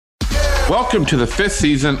Welcome to the 5th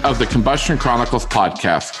season of the Combustion Chronicles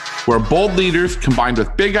podcast, where bold leaders combined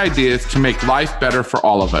with big ideas to make life better for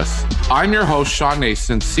all of us. I'm your host, Sean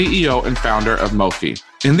Nason, CEO and founder of Mofi.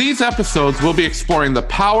 In these episodes, we'll be exploring the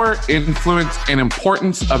power, influence, and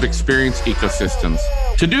importance of experience ecosystems.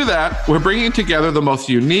 To do that, we're bringing together the most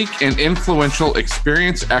unique and influential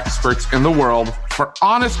experience experts in the world for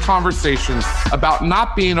honest conversations about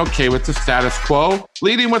not being okay with the status quo,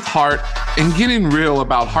 leading with heart, and getting real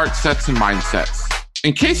about heart sets and mindsets.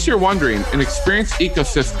 In case you're wondering, an experience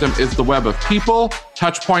ecosystem is the web of people,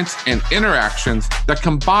 touch points, and interactions that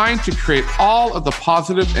combine to create all of the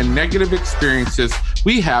positive and negative experiences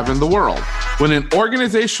we have in the world. When an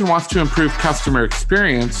organization wants to improve customer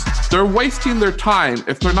experience, they're wasting their time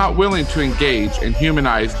if they're not willing to engage and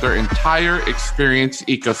humanize their entire experience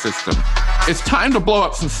ecosystem. It's time to blow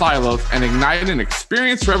up some silos and ignite an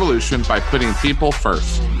experience revolution by putting people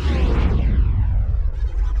first.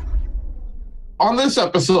 On this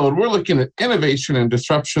episode, we're looking at innovation and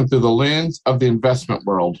disruption through the lens of the investment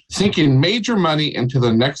world. Sinking major money into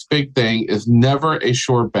the next big thing is never a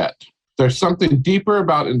sure bet. There's something deeper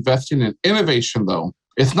about investing in innovation, though.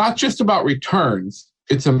 It's not just about returns.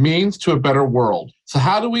 It's a means to a better world. So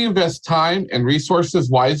how do we invest time and resources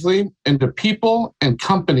wisely into people and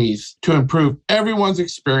companies to improve everyone's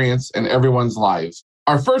experience and everyone's lives?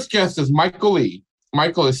 Our first guest is Michael Lee.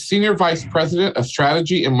 Michael is Senior Vice President of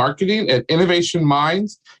Strategy and Marketing at Innovation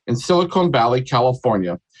Minds in Silicon Valley,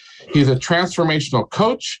 California. He's a transformational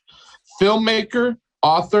coach, filmmaker,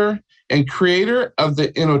 author, and creator of the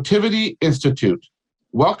Innotivity Institute.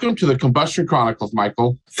 Welcome to the Combustion Chronicles,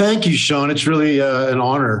 Michael. Thank you, Sean. It's really an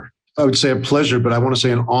honor. I would say a pleasure, but I want to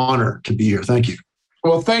say an honor to be here. Thank you.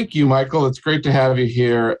 Well, thank you, Michael. It's great to have you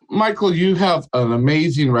here. Michael, you have an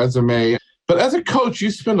amazing resume. But as a coach,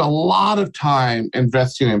 you spend a lot of time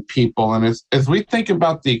investing in people. And as we think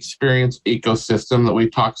about the experience ecosystem that we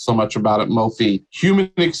talk so much about at Mofi,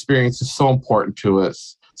 human experience is so important to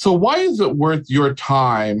us. So why is it worth your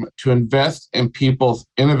time to invest in people's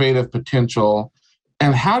innovative potential?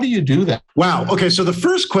 And how do you do that? Wow. Okay. So the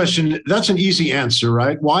first question, that's an easy answer,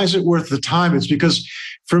 right? Why is it worth the time? It's because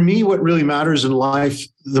for me, what really matters in life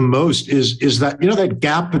the most is that, that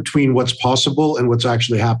gap between what's possible and what's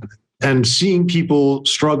actually happening. And seeing people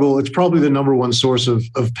struggle, it's probably the number one source of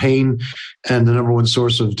pain and the number one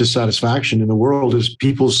source of dissatisfaction in the world is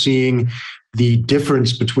people seeing the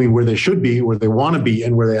difference between where they should be, where they want to be,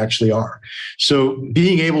 and where they actually are. So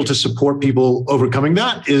being able to support people overcoming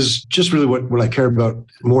that is just really what I care about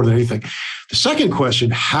more than anything. The second question,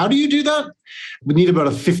 how do you do that? We need about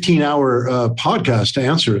a 15-hour podcast to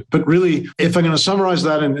answer it. But really, if I'm going to summarize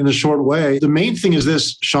that in a short way, the main thing is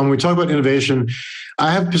this, Sean, when we talk about innovation,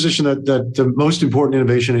 I have a position that the most important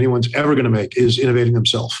innovation anyone's ever going to make is innovating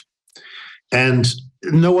themselves. And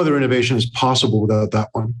no other innovation is possible without that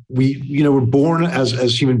one. We're born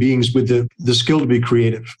as human beings with the skill to be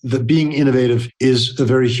creative. That being innovative is a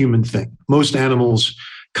very human thing. Most animals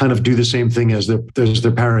kind of do the same thing as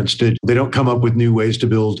their parents did. They don't come up with new ways to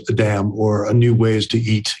build a dam or new ways to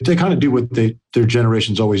eat. They kind of do what their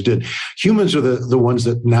generations always did. Humans are the ones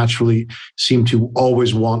that naturally seem to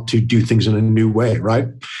always want to do things in a new way, right?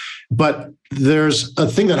 But there's a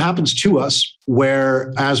thing that happens to us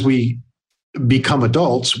where as we become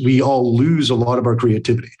adults, we all lose a lot of our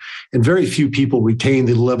creativity. And very few people retain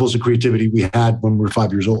the levels of creativity we had when we were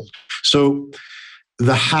 5 years old. So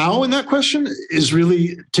the how in that question is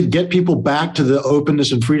really to get people back to the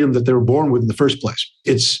openness and freedom that they were born with in the first place.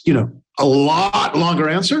 It's, a lot longer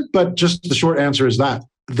answer, but just the short answer is that.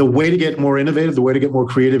 The way to get more innovative, the way to get more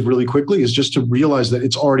creative really quickly is just to realize that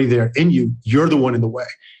it's already there in you. You're the one in the way.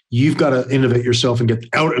 You've got to innovate yourself and get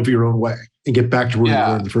out of your own way and get back to where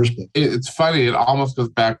you were in the first place. It's funny. It almost goes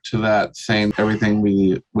back to that saying everything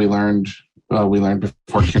we learned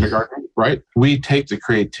before kindergarten, right? We take the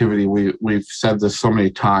creativity. We've said this so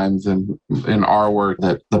many times in our work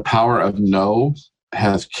that the power of no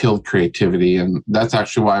has killed creativity. And that's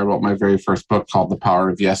actually why I wrote my very first book called The Power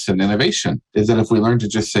of Yes and Innovation, is that if we learn to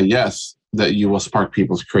just say yes, that you will spark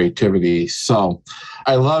people's creativity. So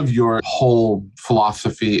I love your whole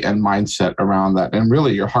philosophy and mindset around that, and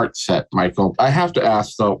really your heart set, Michael. I have to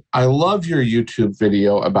ask though, I love your YouTube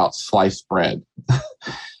video about sliced bread.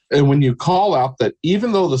 And when you call out that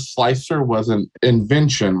even though the slicer was an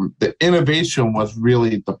invention, the innovation was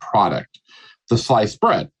really the product, the sliced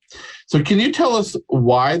bread. So can you tell us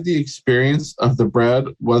why the experience of the bread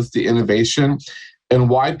was the innovation and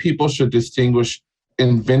why people should distinguish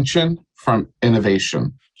invention from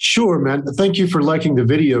innovation? Sure, man. Thank you for liking the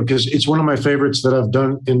video because it's one of my favorites that I've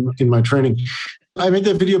done in my training. I made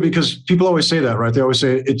that video because people always say that, right? They always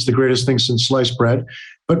say it's the greatest thing since sliced bread.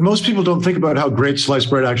 But most people don't think about how great sliced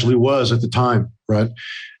bread actually was at the time, right?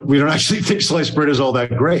 We don't actually think sliced bread is all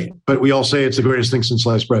that great, but we all say it's the greatest thing since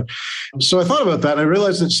sliced bread. So I thought about that and I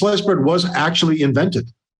realized that sliced bread was actually invented.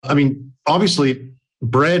 I mean, obviously,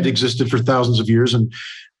 bread existed for thousands of years and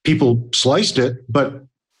people sliced it, but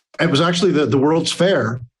it was actually the World's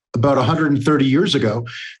Fair about 130 years ago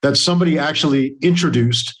that somebody actually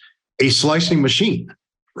introduced a slicing machine,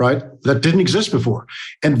 right? That didn't exist before.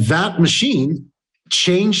 And that machine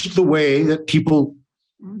changed the way that people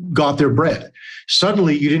got their bread.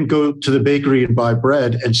 Suddenly, you didn't go to the bakery and buy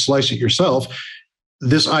bread and slice it yourself.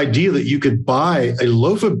 This idea that you could buy a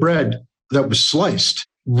loaf of bread that was sliced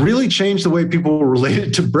really changed the way people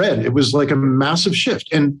related to bread. It was like a massive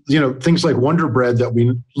shift. And, things like Wonder Bread that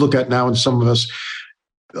we look at now, and some of us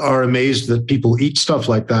are amazed that people eat stuff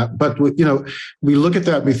like that. But, we look at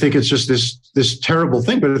that and we think it's just this terrible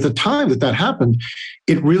thing. But at the time that happened,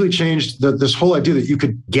 it really changed this whole idea that you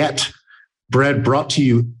could get bread brought to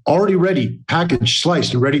you already ready, packaged,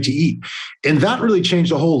 sliced, and ready to eat. And that really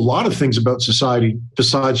changed a whole lot of things about society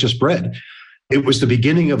besides just bread. It was the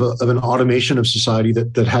beginning of an automation of society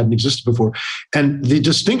that hadn't existed before. And the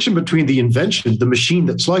distinction between the invention, the machine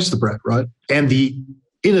that sliced the bread, right, and the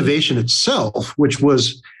innovation itself, which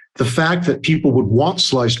was the fact that people would want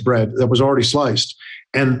sliced bread that was already sliced,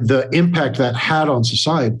 and the impact that had on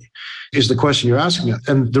society, is the question you're asking.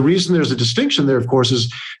 And the reason there's a distinction there, of course,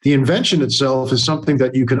 is the invention itself is something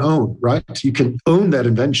that you can own, right? You can own that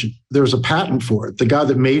invention. There's a patent for it. The guy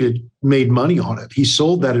that made it made money on it. He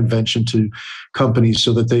sold that invention to companies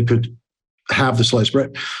so that they could have the sliced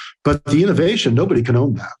bread. But the innovation, nobody can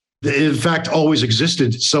own that. It, in fact, always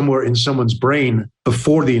existed somewhere in someone's brain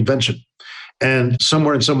before the invention. And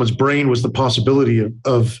somewhere in someone's brain was the possibility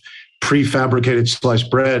of prefabricated sliced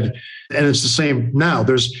bread. And it's the same now.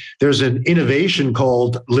 There's an innovation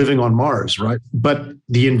called living on Mars, right? But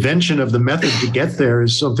the invention of the method to get there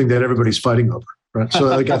is something that everybody's fighting over, right?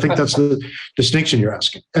 So I think that's the distinction you're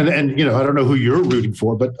asking. And I don't know who you're rooting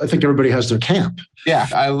for, but I think everybody has their camp. Yeah,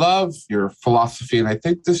 I love your philosophy. And I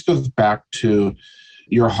think this goes back to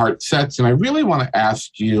your heart sets. And I really want to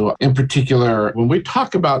ask you in particular, when we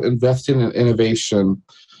talk about investing in innovation,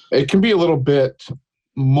 it can be a little bit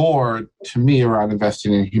more to me around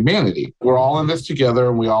investing in humanity. We're all in this together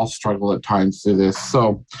and we all struggle at times through this.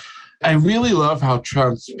 So I really love how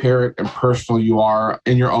transparent and personal you are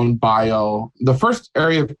in your own bio. The first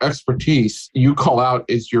area of expertise you call out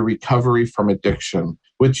is your recovery from addiction,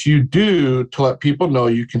 which you do to let people know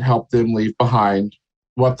you can help them leave behind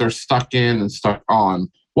what they're stuck in and stuck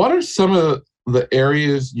on. What are some of the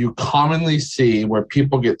areas you commonly see where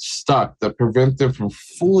people get stuck that prevent them from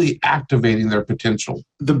fully activating their potential?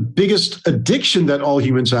 The biggest addiction that all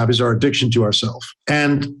humans have is our addiction to ourselves.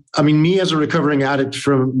 And I mean, me as a recovering addict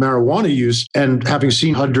from marijuana use and having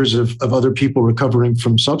seen hundreds of other people recovering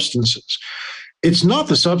from substances, it's not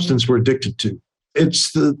the substance we're addicted to.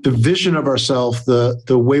 It's the vision of ourselves,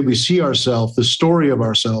 the way we see ourselves, the story of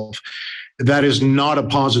ourselves. That is not a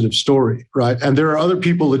positive story, right? And there are other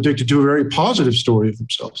people addicted to a very positive story of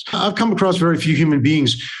themselves. I've come across very few human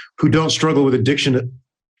beings who don't struggle with addiction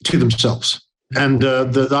to themselves. And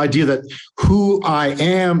the idea that who I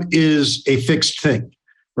am is a fixed thing,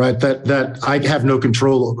 right? That I have no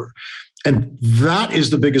control over. And that is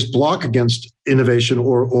the biggest block against innovation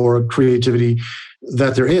or creativity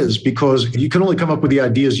that there is, because you can only come up with the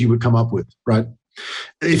ideas you would come up with, right?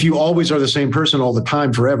 If you always are the same person all the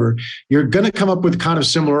time forever, you're going to come up with kind of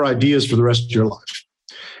similar ideas for the rest of your life.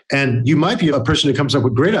 And you might be a person who comes up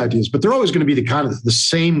with great ideas, but they're always going to be the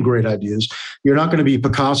same great ideas. You're not going to be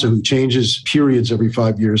Picasso who changes periods every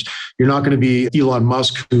 5 years. You're not going to be Elon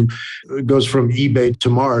Musk who goes from eBay to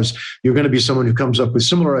Mars. You're going to be someone who comes up with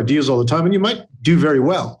similar ideas all the time, and you might do very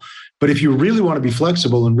well. But if you really want to be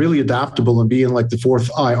flexible and really adaptable and be in like the fourth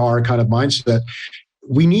IR kind of mindset,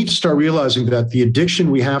 we need to start realizing that the addiction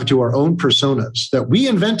we have to our own personas that we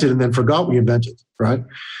invented and then forgot we invented, right?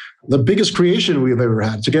 The biggest creation we've ever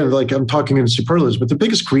had. It's again, like I'm talking in superlatives, but the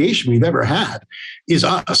biggest creation we've ever had is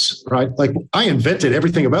us, right? Like I invented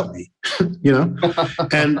everything about me,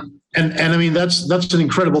 And I mean, that's an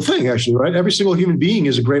incredible thing, actually, right? Every single human being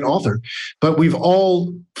is a great author, but we've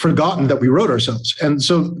all forgotten that we wrote ourselves. And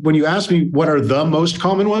so when you ask me what are the most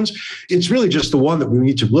common ones, it's really just the one that we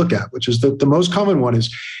need to look at, which is the most common one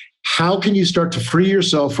is, how can you start to free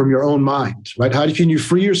yourself from your own mind, right? How can you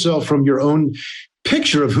free yourself from your own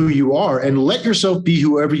picture of who you are and let yourself be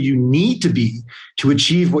whoever you need to be to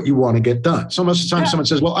achieve what you want to get done. So most of the time someone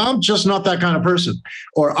says, well, I'm just not that kind of person.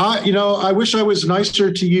 Or I wish I was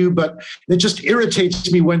nicer to you, but it just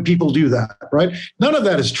irritates me when people do that, right? None of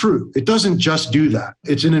that is true. It doesn't just do that.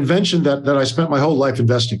 It's an invention that I spent my whole life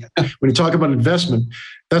investing in. When you talk about investment,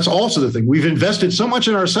 that's also the thing. We've invested so much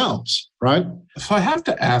in ourselves, right? So I have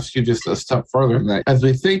to ask you just a step further than that. As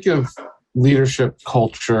we think of leadership,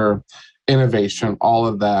 culture, innovation, all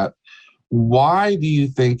of that, why do you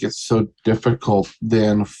think it's so difficult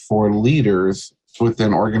then for leaders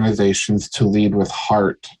within organizations to lead with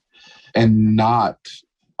heart and not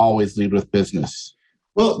always lead with business?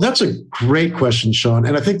 Well, that's a great question, Sean.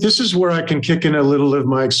 And I think this is where I can kick in a little of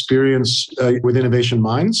my experience with Innovation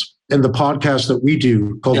Minds and the podcast that we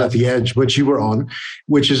do called At the Edge, which you were on,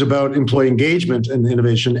 which is about employee engagement and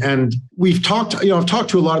innovation. And we've talked, I've talked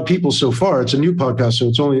to a lot of people so far. It's a new podcast, so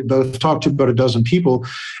it's only about talked to about a dozen people.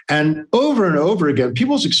 And over again,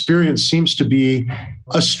 people's experience seems to be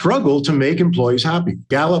a struggle to make employees happy.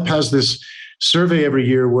 Gallup has this survey every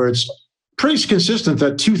year where it's pretty consistent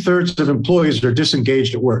that 2/3 of employees are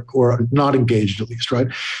disengaged at work or not engaged, at least, right?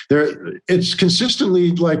 It's consistently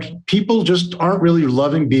like people just aren't really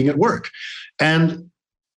loving being at work. And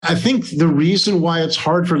I think the reason why it's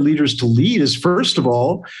hard for leaders to lead is, first of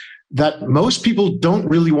all, that most people don't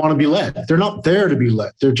really want to be led. They're not there to be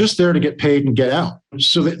led. They're just there to get paid and get out.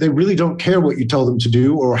 So they really don't care what you tell them to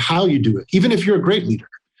do or how you do it, even if you're a great leader.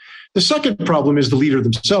 The second problem is the leader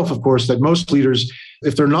themselves, of course, that most leaders,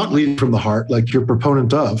 if they're not leading from the heart, like you're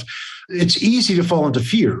proponent of, it's easy to fall into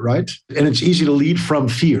fear, right? And it's easy to lead from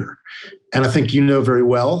fear. And I think you know very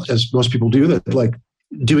well, as most people do, that like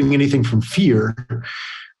doing anything from fear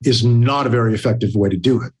is not a very effective way to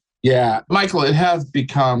do it. Yeah, Michael, it has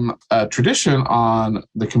become a tradition on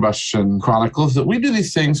the Combustion Chronicles that we do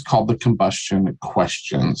these things called the Combustion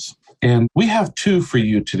Questions. And we have two for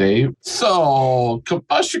you today. So,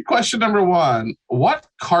 combustion question number one, what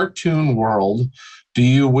cartoon world do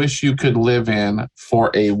you wish you could live in for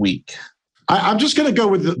a week? I'm just going to go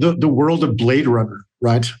with the world of Blade Runner,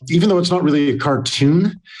 right? Even though it's not really a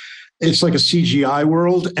cartoon, it's like a CGI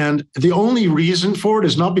world. And the only reason for it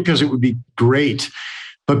is not because it would be great,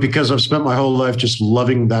 but because I've spent my whole life just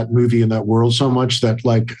loving that movie and that world so much that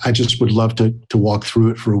like I just would love to walk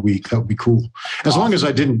through it for a week. That would be cool. As long as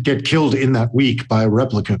I didn't get killed in that week by a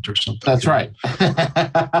replicant or something. That's right.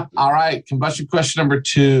 All right. Combustion question number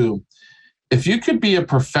two. If you could be a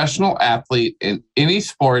professional athlete in any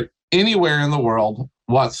sport, anywhere in the world,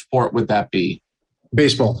 what sport would that be?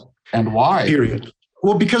 Baseball. And why? Period.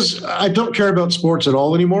 Well, because I don't care about sports at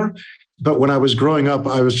all anymore. But when I was growing up,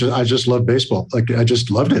 I just loved baseball. Like I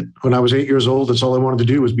just loved it. When I was 8 years old, that's all I wanted to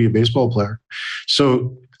do was be a baseball player.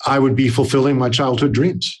 So I would be fulfilling my childhood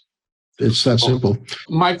dreams. It's that simple.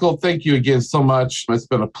 Michael, thank you again so much. It's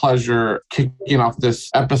been a pleasure kicking off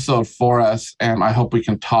this episode for us, and I hope we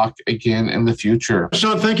can talk again in the future.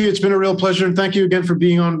 Sean, thank you. It's been a real pleasure, and thank you again for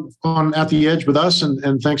being on At the Edge with us,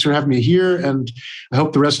 and thanks for having me here. And I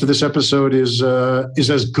hope the rest of this episode is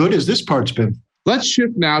as good as this part's been. Let's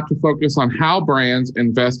shift now to focus on how brands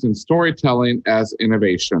invest in storytelling as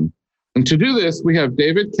innovation. And to do this, we have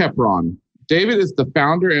David Kepron. David is the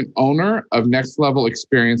founder and owner of Next Level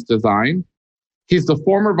Experience Design. He's the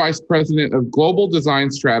former vice president of global design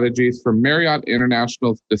strategies for Marriott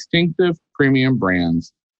International's distinctive premium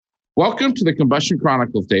brands. Welcome to the Combustion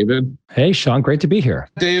Chronicles, David. Hey, Sean, great to be here.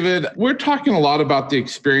 David, we're talking a lot about the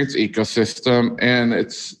experience ecosystem, and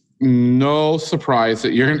it's no surprise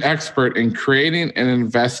that you're an expert in creating and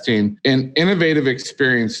investing in innovative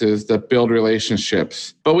experiences that build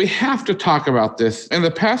relationships. But we have to talk about this. In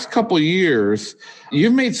the past couple of years,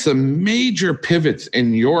 you've made some major pivots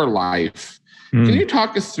in your life. Can you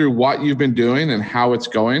talk us through what you've been doing and how it's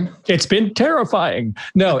going? It's been terrifying.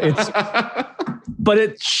 No, but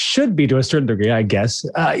it should be to a certain degree, I guess.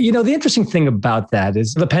 The interesting thing about that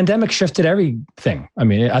is the pandemic shifted everything. I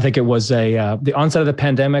mean, I think it was the onset of the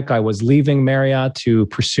pandemic. I was leaving Marriott to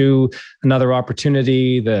pursue another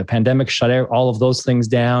opportunity. The pandemic shut all of those things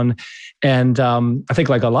down. And I think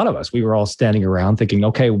like a lot of us, we were all standing around thinking,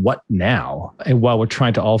 okay, what now? And while we're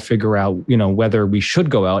trying to all figure out, whether we should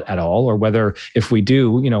go out at all or whether if we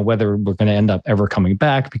do, whether we're going to end up ever coming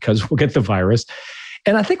back because we'll get the virus.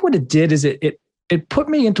 And I think what it did is it put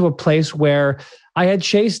me into a place where I had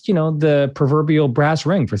chased, the proverbial brass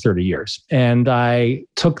ring for 30 years. And I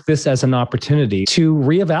took this as an opportunity to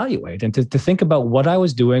reevaluate and to think about what I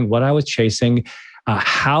was doing, what I was chasing,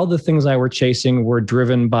 how the things I were chasing were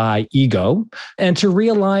driven by ego, and to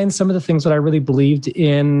realign some of the things that I really believed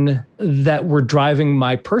in that were driving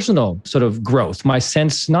my personal sort of growth, my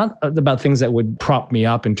sense, not about things that would prop me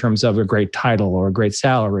up in terms of a great title or a great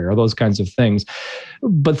salary or those kinds of things,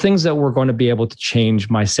 but things that were going to be able to change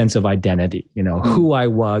my sense of identity, who I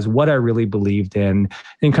was, what I really believed in,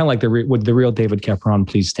 and kind of like would the real David Caperon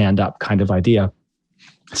please stand up kind of idea.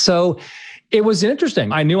 So it was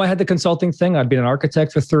interesting. I knew I had the consulting thing. I'd been an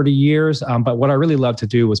architect for 30 years, but what I really loved to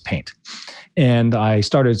do was paint. And I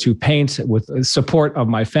started to paint with support of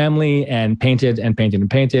my family and painted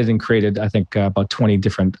and created, I think, about 20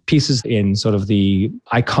 different pieces in sort of the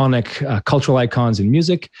iconic cultural icons in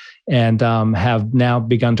music, and have now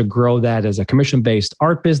begun to grow that as a commission-based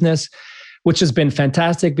art business, which has been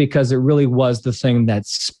fantastic because it really was the thing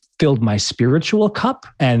that's filled my spiritual cup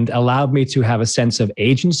and allowed me to have a sense of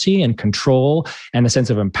agency and control and a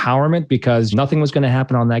sense of empowerment, because nothing was going to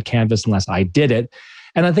happen on that canvas unless I did it.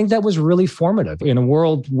 And I think that was really formative in a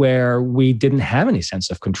world where we didn't have any sense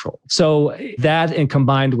of control. So that, and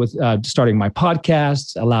combined with starting my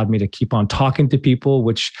podcast, allowed me to keep on talking to people,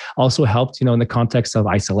 which also helped, in the context of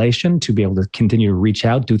isolation, to be able to continue to reach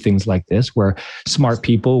out, do things like this, where smart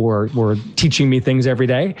people were teaching me things every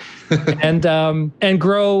day, and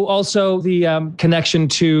grow also the connection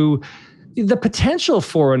to the potential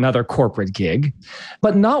for another corporate gig,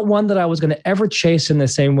 but not one that I was going to ever chase in the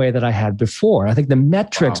same way that I had before. I think the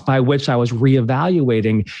metrics by which I was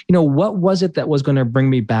reevaluating, what was it that was going to bring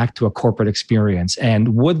me back to a corporate experience?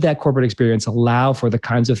 And would that corporate experience allow for the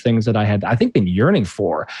kinds of things that I had, I think, been yearning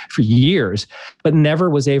for years, but never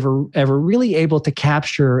was ever really able to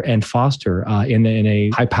capture and foster in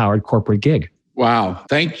a high-powered corporate gig? Wow.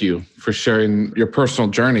 Thank you for sharing your personal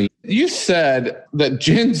journey. You said that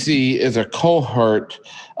Gen Z is a cohort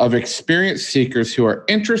of experience seekers who are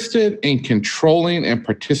interested in controlling and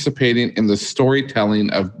participating in the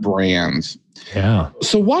storytelling of brands. Yeah.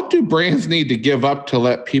 So what do brands need to give up to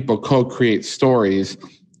let people co-create stories?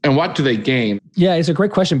 And what do they gain? Yeah, it's a great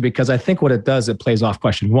question, because I think what it does, it plays off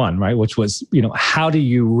question one, right? Which was, how do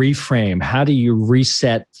you reframe? How do you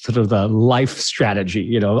reset sort of the life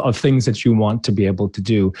strategy, of things that you want to be able to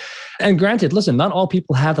do? And granted, listen, not all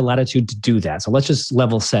people have the latitude to do that. So let's just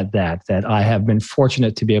level set that I have been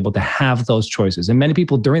fortunate to be able to have those choices. And many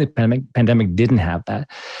people during the pandemic didn't have that.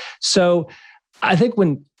 So I think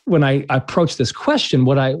when I approach this question,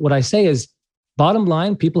 what I say is, bottom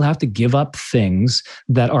line, people have to give up things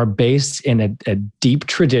that are based in a deep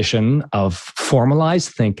tradition of formalized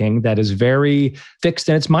thinking that is very fixed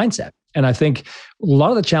in its mindset. And I think a lot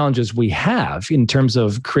of the challenges we have in terms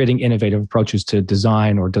of creating innovative approaches to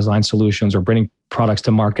design or design solutions or bringing products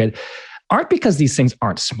to market aren't because these things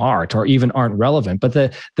aren't smart or even aren't relevant, but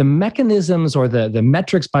the mechanisms or the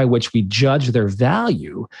metrics by which we judge their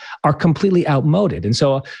value are completely outmoded. And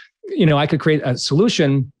so, I could create a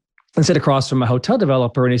solution and sit across from a hotel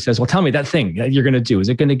developer, and he says, well, tell me that thing that you're going to do. Is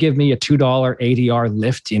it going to give me a $2 ADR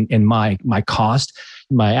lift in my cost,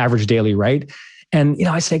 my average daily rate? And,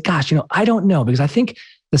 I say, gosh, I don't know, because I think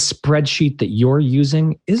the spreadsheet that you're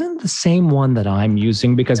using isn't the same one that I'm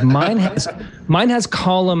using, because mine has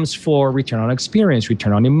columns for return on experience,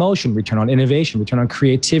 return on emotion, return on innovation, return on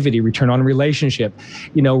creativity, return on relationship,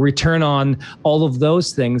 return on all of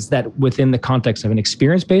those things that within the context of an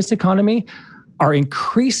experience-based economy are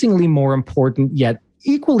increasingly more important, yet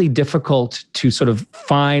equally difficult to sort of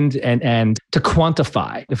find and to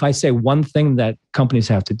quantify. If I say one thing that companies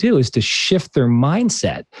have to do is to shift their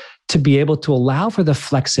mindset to be able to allow for the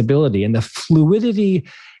flexibility and the fluidity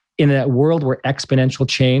in a world where exponential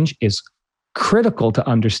change is critical to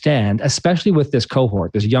understand, especially with this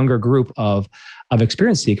cohort, this younger group of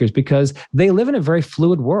experience seekers, because they live in a very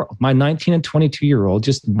fluid world. My 19 and 22-year-old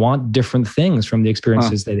just want different things from the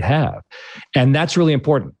experiences they have. And that's really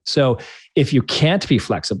important. So if you can't be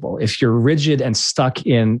flexible, if you're rigid and stuck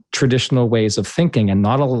in traditional ways of thinking and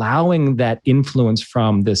not allowing that influence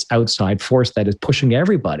from this outside force that is pushing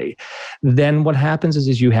everybody, then what happens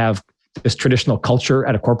is you have this traditional culture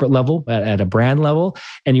at a corporate level, at a brand level,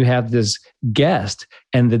 and you have this guest,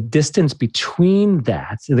 and the distance between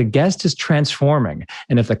that, the guest is transforming.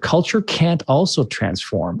 And if the culture can't also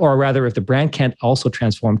transform, or rather if the brand can't also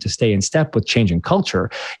transform to stay in step with changing culture,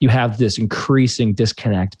 you have this increasing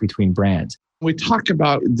disconnect between brands. We talk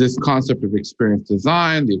about this concept of experience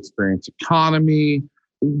design, the experience economy.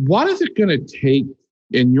 What is it going to take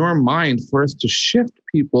in your mind for us to shift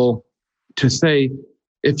people to say,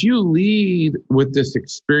 if you lead with this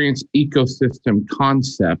experience ecosystem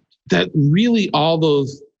concept, that really all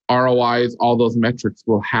those ROIs, all those metrics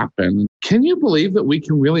will happen? Can you believe that we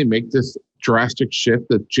can really make this drastic shift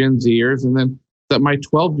that Gen Zers and then that my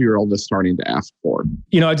 12-year-old is starting to ask for?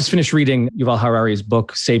 I just finished reading Yuval Harari's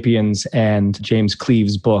book, Sapiens, and James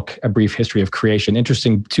Cleave's book, A Brief History of Creation.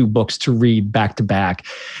 Interesting two books to read back to back.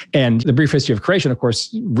 And The Brief History of Creation, of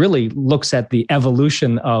course, really looks at the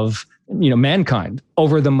evolution of mankind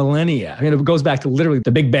over the millennia. It goes back to literally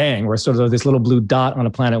the Big Bang, where sort of this little blue dot on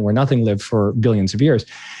a planet where nothing lived for billions of years.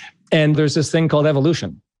 And there's this thing called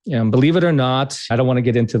evolution. Believe it or not, I don't want to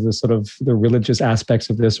get into the sort of the religious aspects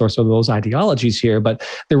of this or sort of those ideologies here, but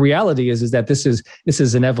the reality is that this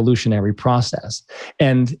is an evolutionary process.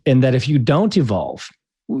 And that if you don't evolve,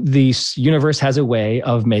 the universe has a way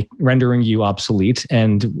of rendering you obsolete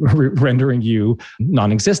and rendering you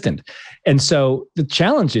non-existent. And so the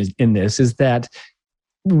challenge in this is that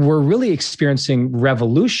we're really experiencing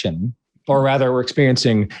revolution, or rather we're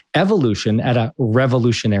experiencing evolution at a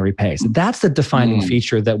revolutionary pace. That's the defining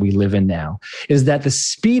feature that we live in now, is that the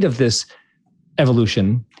speed of this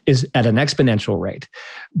evolution is at an exponential rate.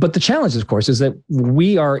 But the challenge, of course, is that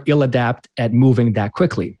we are ill-adept at moving that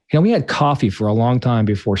quickly. We had coffee for a long time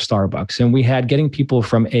before Starbucks, and we had getting people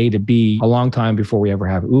from A to B a long time before we ever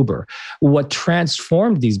have Uber. What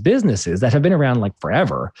transformed these businesses that have been around like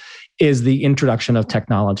forever is the introduction of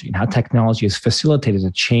technology and how technology has facilitated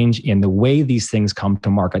a change in the way these things come to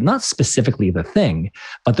market, not specifically the thing,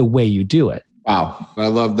 but the way you do it. Wow. I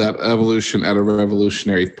love that evolution at a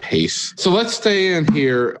revolutionary pace. So let's stay in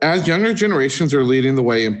here. As younger generations are leading the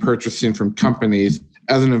way in purchasing from companies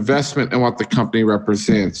as an investment in what the company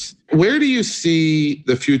represents, where do you see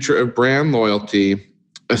the future of brand loyalty,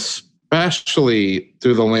 especially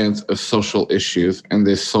through the lens of social issues and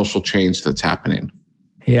this social change that's happening?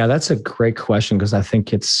 Yeah, that's a great question, because I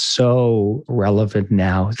think it's so relevant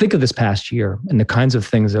now. Think of this past year and the kinds of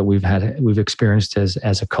things that we've experienced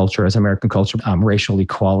as a culture, as American culture, racial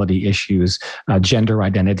equality issues, gender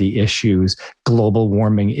identity issues, global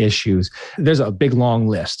warming issues. There's a big long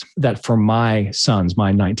list that for my sons,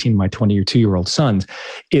 my 22-year-old sons,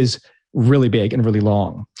 is really big and really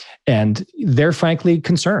long. And they're frankly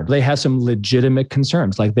concerned. They have some legitimate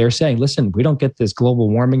concerns. Like they're saying, listen, we don't get this global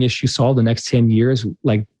warming issue solved the next 10 years.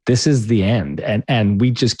 Like this is the end. And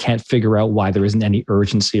we just can't figure out why there isn't any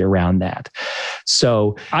urgency around that.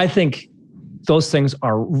 So I think those things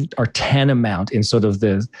are tantamount in sort of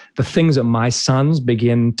the things that my sons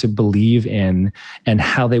begin to believe in and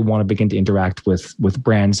how they want to begin to interact with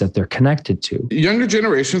brands that they're connected to. Younger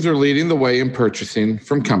generations are leading the way in purchasing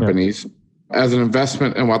from companies as an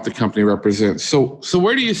investment in what the company represents. So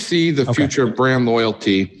where do you see the future of brand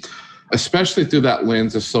loyalty, especially through that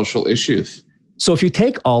lens of social issues? So if you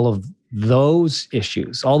take all of those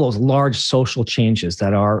issues, all those large social changes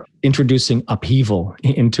that are introducing upheaval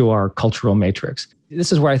into our cultural matrix.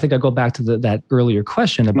 This is where I think I go back to that earlier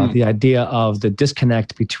question about the idea of the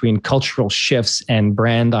disconnect between cultural shifts and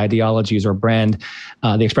brand ideologies, or the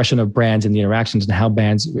expression of brands and the interactions and how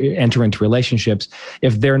brands enter into relationships.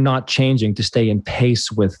 If they're not changing to stay in pace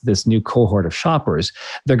with this new cohort of shoppers,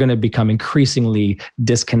 they're going to become increasingly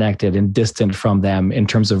disconnected and distant from them in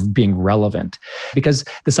terms of being relevant. Because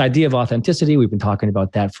this idea of authenticity, we've been talking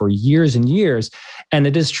about that for years and years, and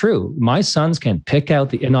it is true. My sons can pick out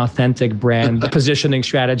the inauthentic brand positioning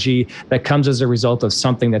strategy that comes as a result of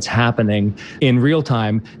something that's happening in real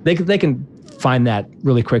time. They can find that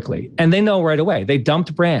really quickly. And they know right away. They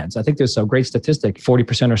dumped brands. I think there's a great statistic,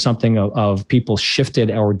 40% or something of people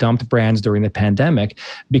shifted or dumped brands during the pandemic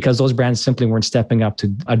because those brands simply weren't stepping up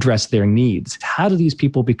to address their needs. How do these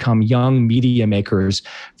people become young media makers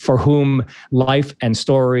for whom life and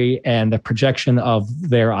story and the projection of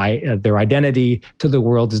their identity to the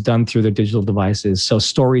world is done through their digital devices? So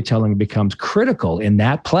storytelling becomes critical in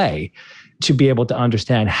that play to be able to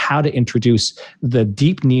understand how to introduce the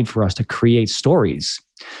deep need for us to create stories,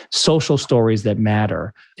 social stories that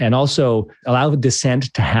matter, and also allow the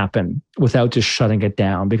dissent to happen without just shutting it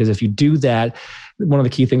down. Because if you do that, one of the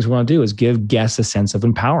key things we want to do is give guests a sense of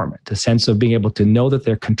empowerment, a sense of being able to know that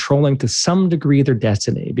they're controlling to some degree their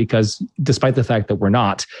destiny. Because despite the fact that we're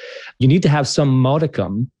not, you need to have some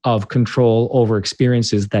modicum of control over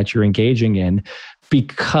experiences that you're engaging in,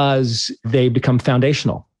 because they become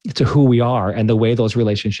foundational to who we are and the way those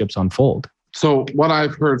relationships unfold. So what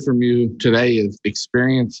I've heard from you today is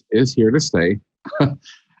experience is here to stay,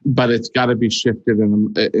 but it's got to be shifted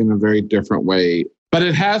in a very different way. But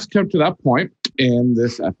it has come to that point in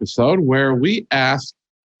this episode where we ask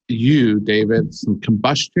you, David, some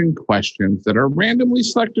combustion questions that are randomly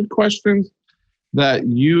selected questions that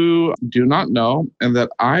you do not know and that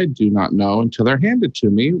I do not know until they're handed to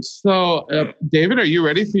me. So, David, are you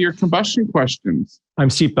ready for your combustion questions? I'm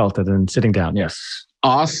seatbelted and sitting down, yes.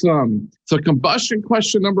 Awesome. So combustion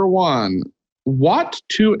question number 1. What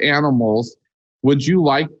 2 animals would you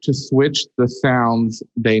like to switch the sounds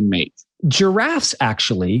they make? Giraffes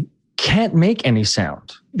actually can't make any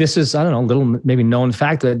sound. This is, I don't know, a little maybe known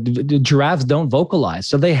fact that giraffes don't vocalize,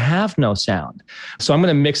 so they have no sound. So I'm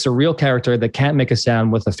going to mix a real character that can't make a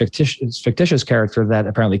sound with a fictitious character that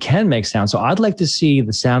apparently can make sound. So I'd like to see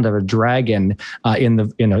the sound of a dragon in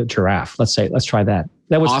a giraffe. Let's try that.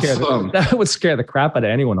 That would awesome. that would scare the crap out of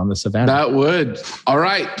anyone on the savannah. That would. All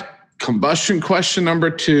right. Combustion question number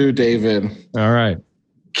 2, David. All right.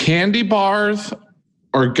 Candy bars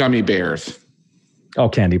or gummy bears? Oh,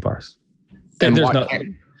 candy bars. And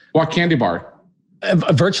what candy bar?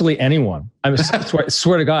 Virtually anyone. I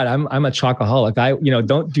swear to God, I'm a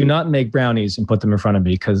chocoholic. Do not make brownies and put them in front of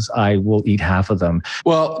me because I will eat half of them.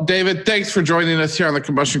 Well, David, thanks for joining us here on the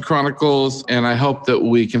Combustion Chronicles, and I hope that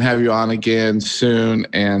we can have you on again soon.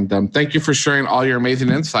 And thank you for sharing all your amazing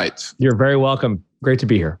insights. You're very welcome. Great to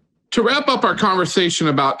be here. To wrap up our conversation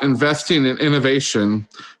about investing in innovation,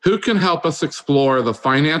 who can help us explore the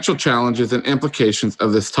financial challenges and implications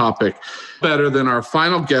of this topic better than our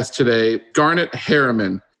final guest today, Garnet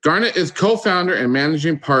Harriman? Garnet is co-founder and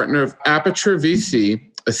managing partner of Aperture VC,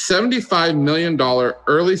 a $75 million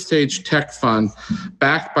early-stage tech fund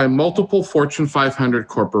backed by multiple Fortune 500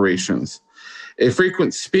 corporations. A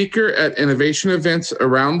frequent speaker at innovation events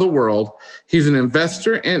around the world, he's an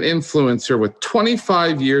investor and influencer with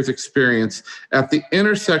 25 years experience at the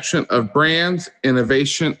intersection of brands,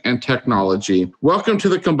 innovation, and technology. Welcome to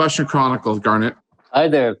the Combustion Chronicles, Garnet. Hi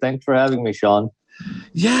there. Thanks for having me, Sean.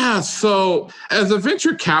 Yeah, so as a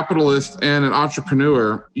venture capitalist and an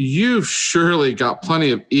entrepreneur, you've surely got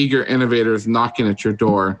plenty of eager innovators knocking at your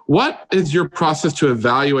door. What is your process to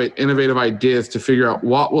evaluate innovative ideas to figure out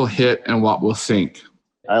what will hit and what will sink?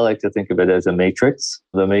 I like to think of it as a matrix.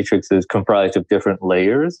 The matrix is comprised of different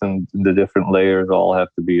layers, and the different layers all have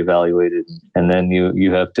to be evaluated. And then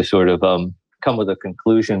you have to sort of come with a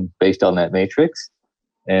conclusion based on that matrix.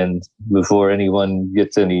 And before anyone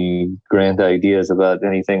gets any grand ideas about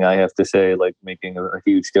anything I have to say, like making a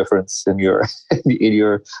huge difference in your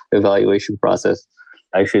evaluation process,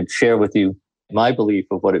 I should share with you my belief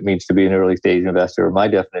of what it means to be an early stage investor. My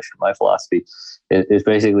definition, my philosophy is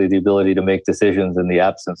basically the ability to make decisions in the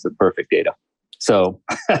absence of perfect data. So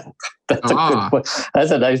that's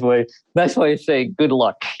a nice way of saying good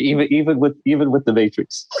luck, even with the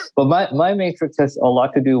matrix. But my matrix has a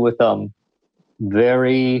lot to do with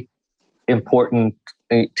very important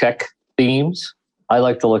tech themes. I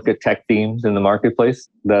like to look at tech themes in the marketplace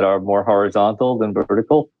that are more horizontal than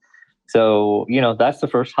vertical. So, that's the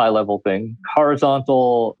first high level thing.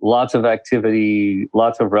 Horizontal, lots of activity,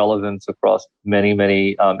 lots of relevance across many,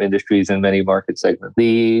 many industries and many market segments.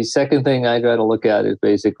 The second thing I try to look at is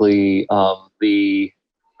basically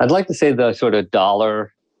I'd like to say the sort of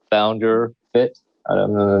dollar founder fit.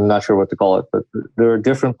 I'm not sure what to call it, but there are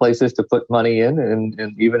different places to put money in, and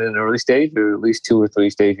even in early stage, there are at least 2 or 3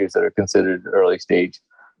 stages that are considered early stage.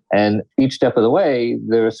 And each step of the way,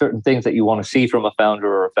 there are certain things that you want to see from a founder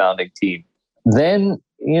or a founding team. Then,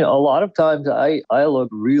 a lot of times I look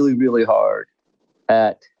really, really hard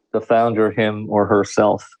at the founder, him or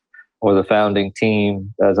herself, or the founding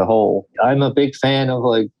team as a whole. I'm a big fan of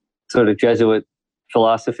sort of Jesuit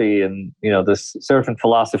philosophy and, this servant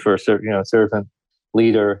philosopher, servant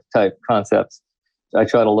leader type concepts. I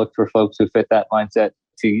try to look for folks who fit that mindset.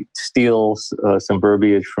 To steal some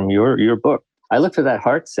verbiage from your book, I look for that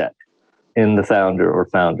heart set in the founder or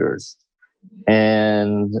founders.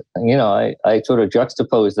 And, I sort of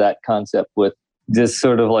juxtapose that concept with this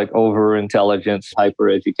sort of over intelligence, hyper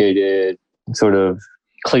educated sort of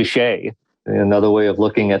cliche. Another way of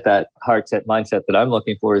looking at that heart set mindset that I'm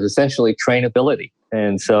looking for is essentially trainability.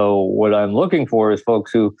 And so what I'm looking for is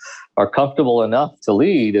folks who are comfortable enough to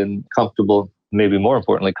lead and maybe more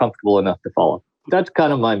importantly, comfortable enough to follow. That's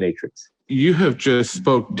kind of my matrix. You have just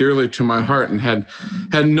spoke dearly to my heart and had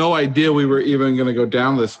no idea we were even going to go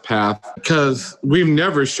down this path, because we've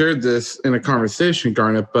never shared this in a conversation,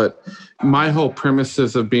 Garnet, but my whole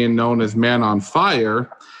premises of being known as Man on Fire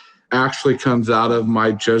actually comes out of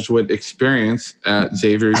my Jesuit experience at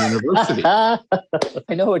Xavier University. I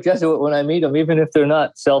know a Jesuit when I meet them, even if they're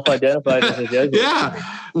not self-identified as a Jesuit. Yeah.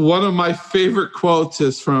 One of my favorite quotes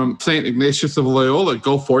is from St. Ignatius of Loyola,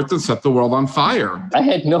 "Go forth and set the world on fire." I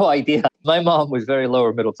had no idea. My mom was very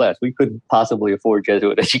lower middle class. We couldn't possibly afford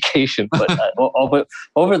Jesuit education, but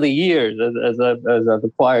over the years, as I've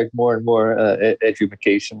acquired more and more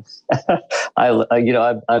education,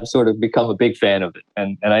 I've sort of become a big fan of it,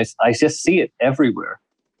 and I just see it everywhere.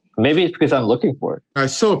 Maybe it's because I'm looking for it. I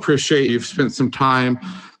so appreciate you've spent some time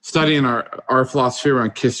studying our philosophy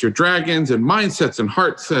around Kiss Your Dragons and mindsets and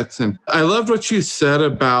heart sets. And I loved what you said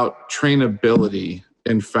about trainability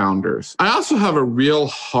in founders. I also have a real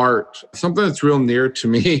heart, something that's real near to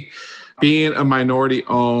me, being a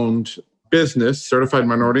minority-owned business, certified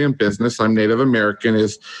minority-owned business. I'm Native American,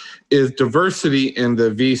 is diversity in the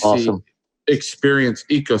VC experience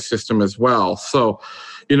ecosystem as well. So,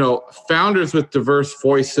 founders with diverse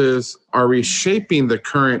voices are reshaping the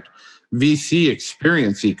current VC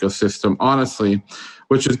experience ecosystem, honestly,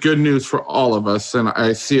 which is good news for all of us. And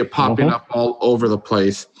I see it popping up all over the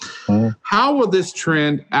place. How will this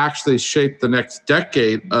trend actually shape the next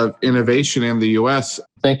decade of innovation in the US?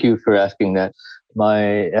 Thank you for asking that.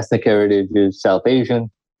 My ethnic heritage is South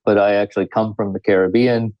Asian, but I actually come from the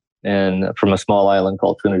Caribbean and from a small island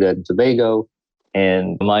called Trinidad and Tobago.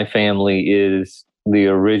 And my family is the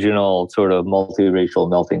original sort of multiracial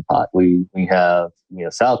melting pot. We have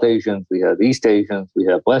South Asians, we have East Asians, we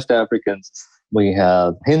have West Africans, we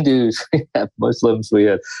have Hindus, we have Muslims.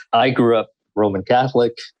 I grew up Roman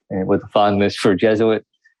Catholic and with a fondness for Jesuit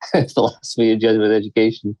philosophy and Jesuit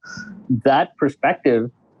education. That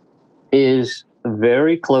perspective is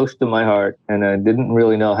very close to my heart, and I didn't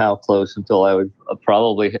really know how close until I was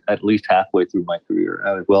probably at least halfway through my career.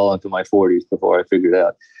 I was well into my 40s before I figured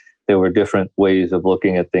out there were different ways of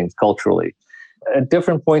looking at things culturally. At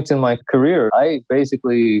different points in my career, I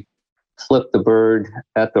basically flipped the bird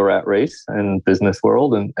at the rat race and business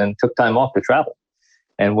world and took time off to travel.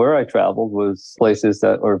 And where I traveled was places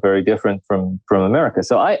that were very different from America.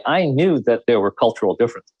 So I knew that there were cultural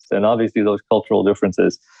differences. And obviously those cultural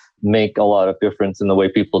differences make a lot of difference in the way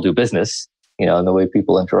people do business, and the way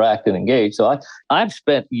people interact and engage. So I've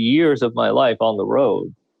spent years of my life on the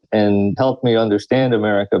road and helped me understand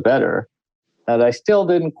America better. And I still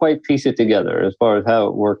didn't quite piece it together as far as how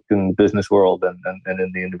it worked in the business world and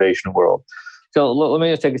in the innovation world. So let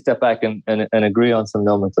me just take a step back and agree on some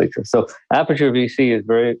nomenclature. So Aperture VC is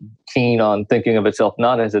very keen on thinking of itself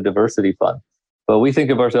not as a diversity fund, but we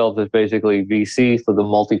think of ourselves as basically VC for the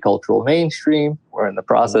multicultural mainstream. We're in the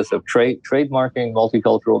process of trademarking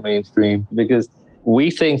multicultural mainstream because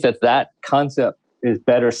we think that concept is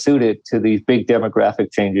better suited to these big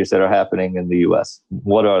demographic changes that are happening in the US.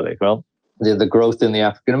 What are they? Well, the growth in the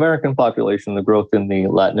African American population, the growth in the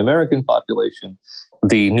Latin American population,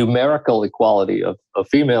 the numerical equality of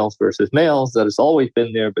females versus males that has always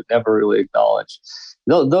been there but never really acknowledged.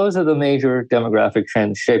 Those are the major demographic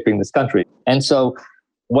trends shaping this country. And so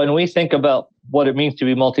when we think about what it means to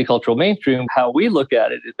be multicultural mainstream, how we look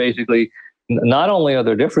at it is basically not only are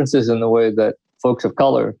there differences in the way that folks of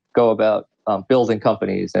color go about building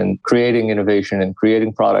companies and creating innovation and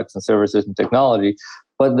creating products and services and technology,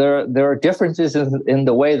 but there are differences in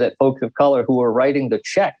the way that folks of color who are writing the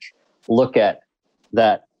check look at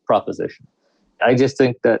that proposition. I just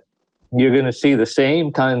think that you're going to see the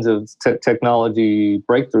same kinds of technology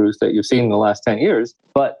breakthroughs that you've seen in the last 10 years,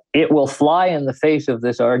 but it will fly in the face of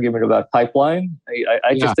this argument about pipeline.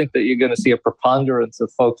 I just think that you're going to see a preponderance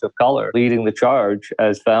of folks of color leading the charge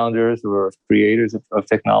as founders or creators of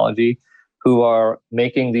technology who are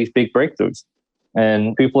making these big breakthroughs.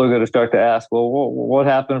 And people are going to start to ask, well, what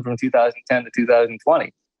happened from 2010 to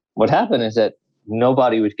 2020? What happened is that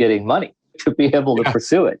nobody was getting money to be able to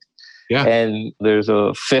pursue it. Yeah. And there's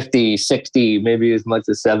a 50, 60, maybe as much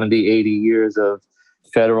as 70, 80 years of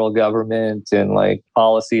federal government and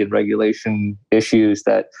policy and regulation issues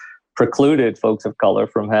that precluded folks of color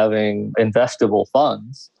from having investable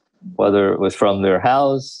funds, whether it was from their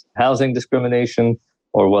housing discrimination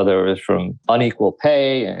or whether it was from unequal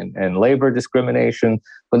pay and labor discrimination.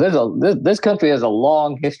 But this country has a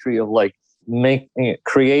long history of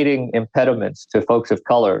creating impediments to folks of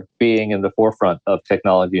color being in the forefront of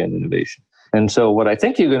technology and innovation. And so what I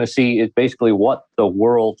think you're going to see is basically what the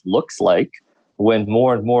world looks like when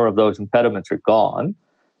more and more of those impediments are gone.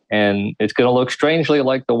 And it's going to look strangely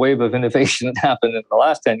like the wave of innovation that happened in the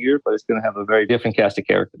last 10 years, but it's going to have a very different cast of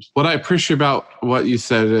characters. What I appreciate about what you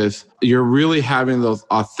said is you're really having those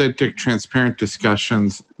authentic, transparent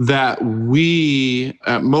discussions that we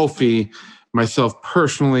at Mofi, myself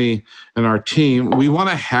personally, and our team, we want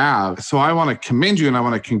to have. So I want to commend you and I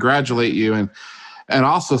want to congratulate you and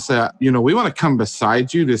also say, we want to come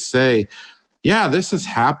beside you to say, yeah, this is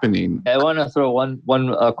happening. I want to throw one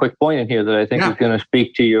quick point in here that I think is going to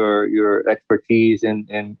speak to your expertise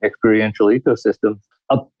in experiential ecosystems.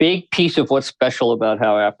 A big piece of what's special about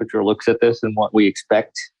how Aperture looks at this and what we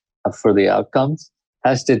expect for the outcomes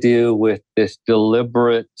has to do with this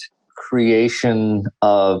deliberate creation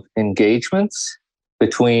of engagements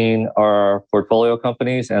between our portfolio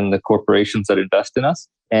companies and the corporations that invest in us.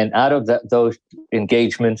 And out of those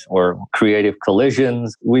engagements or creative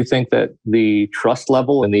collisions, we think that the trust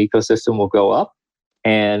level in the ecosystem will go up.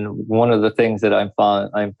 And one of the things that I'm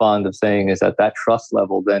fond of saying is that trust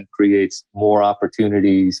level then creates more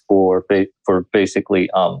opportunities for basically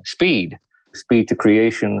speed to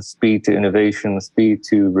creation, speed to innovation, speed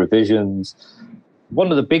to revisions. One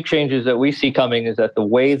of the big changes that we see coming is that the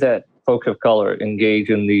way that folks of color engage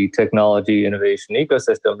in the technology innovation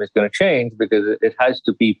ecosystem is going to change, because it has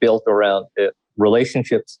to be built around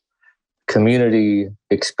relationships, community,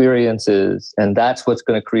 experiences, and that's what's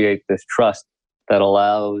going to create this trust that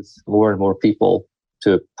allows more and more people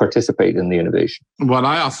to participate in the innovation. What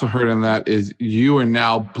I also heard in that is you are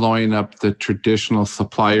now blowing up the traditional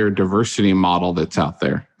supplier diversity model that's out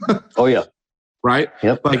there. Oh, yeah. Right?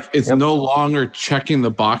 Yep. Like it's no longer checking the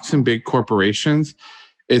box in big corporations.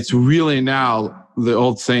 It's really now the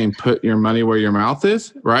old saying, put your money where your mouth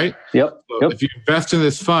is, right? Yep. So if you invest in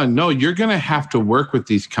this fund, no, you're going to have to work with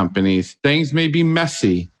these companies. Things may be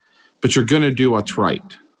messy, but you're going to do what's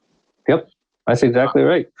right. Yep. That's exactly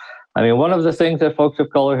right. I mean, one of the things that folks of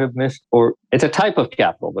color have missed, or it's a type of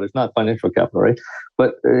capital, but it's not financial capital, right?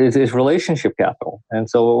 But it's relationship capital. And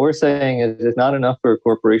so what we're saying is it's not enough for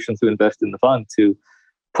corporations to invest in the fund to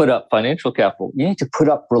put up financial capital. You need to put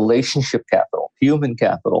up relationship capital, human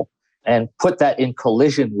capital, and put that in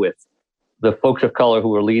collision with the folks of color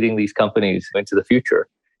who are leading these companies into the future.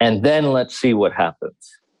 And then let's see what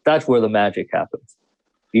happens. That's where the magic happens.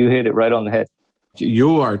 You hit it right on the head.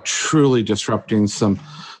 You are truly disrupting some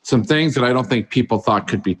things that I don't think people thought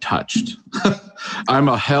could be touched. I'm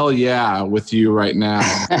a hell yeah with you right now.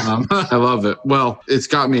 I love it. Well, it's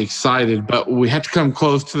got me excited, but we had to come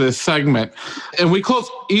close to this segment. And we close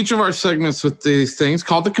each of our segments with these things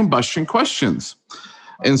called the combustion questions.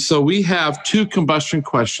 And so we have 2 combustion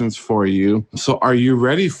questions for you. So are you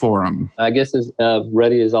ready for them? I guess as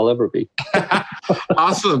ready as I'll ever be.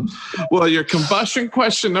 Awesome. Well, your combustion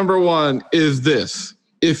question number 1 is this.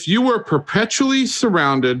 If you were perpetually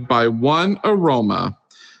surrounded by one aroma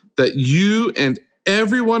that you and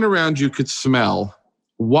everyone around you could smell,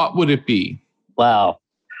 what would it be? Wow.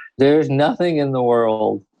 There's nothing in the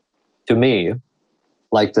world, to me,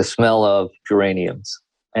 like the smell of geraniums.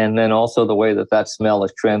 And then also the way that smell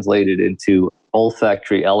is translated into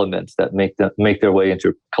olfactory elements that make their way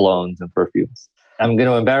into colognes and perfumes. I'm going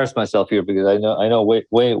to embarrass myself here because I know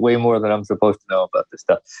way more than I'm supposed to know about this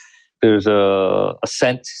stuff. There's a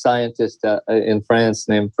scent scientist in France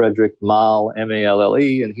named Frederic Malle, Malle,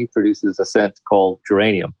 and he produces a scent called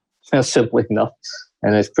geranium. That's simply enough,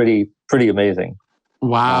 and it's pretty amazing.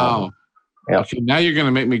 Wow. Yeah. Okay, now you're going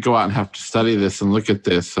to make me go out and have to study this and look at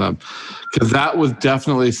this, because that was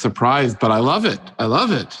definitely a surprise. But I love it.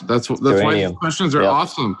 That's why these questions are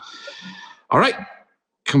awesome. All right,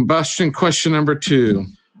 combustion question number 2.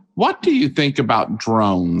 What do you think about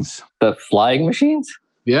drones? The flying machines?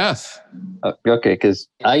 Yes. Okay, because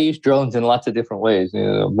I use drones in lots of different ways,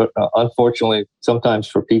 but unfortunately, sometimes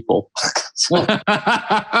for people.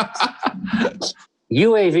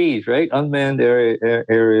 UAVs, right? Unmanned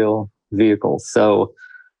aerial vehicles. So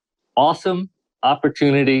awesome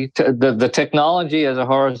opportunity. The technology as a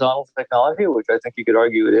horizontal technology, which I think you could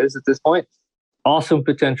argue it is at this point, awesome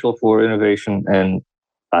potential for innovation and,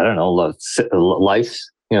 I don't know,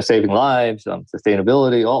 lives, saving lives,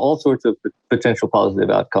 sustainability, all sorts of potential positive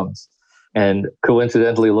outcomes. And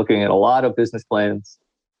coincidentally, looking at a lot of business plans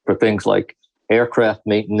for things like aircraft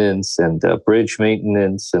maintenance and bridge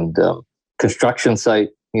maintenance and construction site,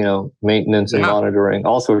 maintenance and monitoring,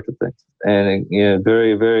 all sorts of things. And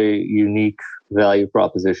very, very unique value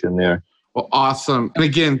proposition there. Well, awesome. And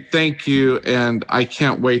again, thank you. And I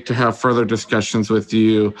can't wait to have further discussions with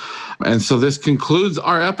you. And so this concludes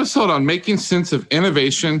our episode on making sense of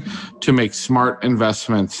innovation to make smart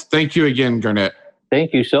investments. Thank you again, Gurneet.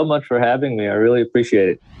 Thank you so much for having me. I really appreciate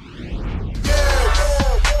it.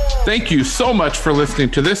 Thank you so much for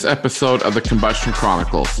listening to this episode of the Combustion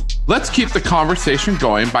Chronicles. Let's keep the conversation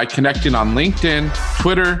going by connecting on LinkedIn,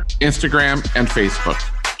 Twitter, Instagram, and Facebook.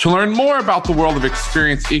 To learn more about the world of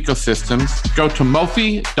experience ecosystems, go to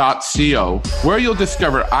mofi.co, where you'll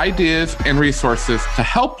discover ideas and resources to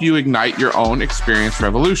help you ignite your own experience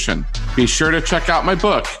revolution. Be sure to check out my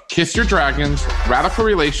book, Kiss Your Dragons, Radical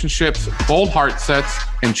Relationships, Bold Heart Sets,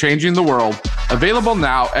 and Changing the World, available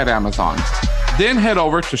now at Amazon. Then head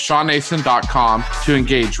over to SeanNason.com to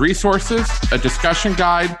engage resources, a discussion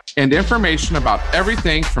guide, and information about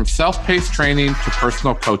everything from self-paced training to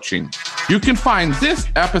personal coaching. You can find this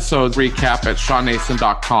episode's recap at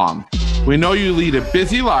SeanNason.com. We know you lead a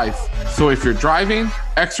busy life, so if you're driving,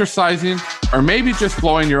 exercising, or maybe just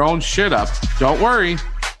blowing your own shit up, don't worry.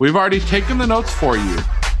 We've already taken the notes for you.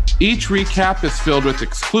 Each recap is filled with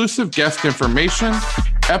exclusive guest information,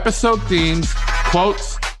 episode themes,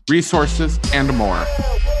 quotes, resources, and more.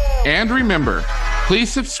 And remember,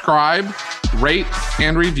 please subscribe, rate,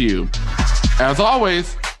 and review. As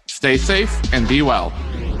always, stay safe and be well.